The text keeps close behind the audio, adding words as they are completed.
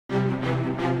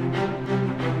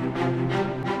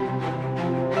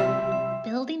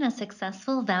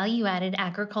successful value-added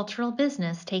agricultural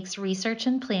business takes research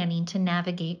and planning to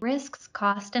navigate risks,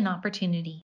 cost, and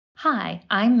opportunity. Hi,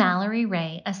 I'm Mallory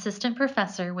Rahe, Assistant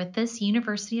Professor with this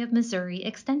University of Missouri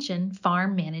Extension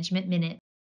Farm Management Minute.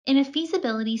 In a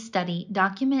feasibility study,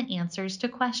 document answers to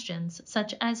questions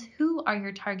such as who are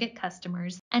your target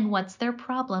customers and what's their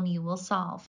problem you will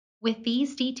solve. With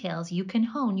these details, you can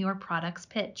hone your product's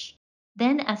pitch.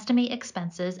 Then estimate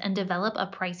expenses and develop a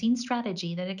pricing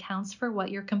strategy that accounts for what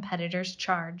your competitors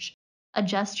charge.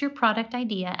 Adjust your product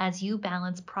idea as you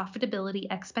balance profitability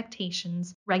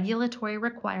expectations, regulatory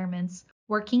requirements,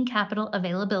 working capital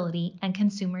availability, and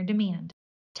consumer demand.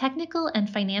 Technical and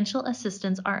financial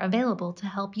assistance are available to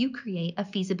help you create a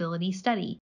feasibility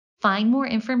study. Find more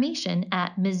information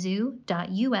at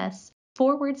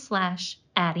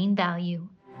mizzou.us/adding value.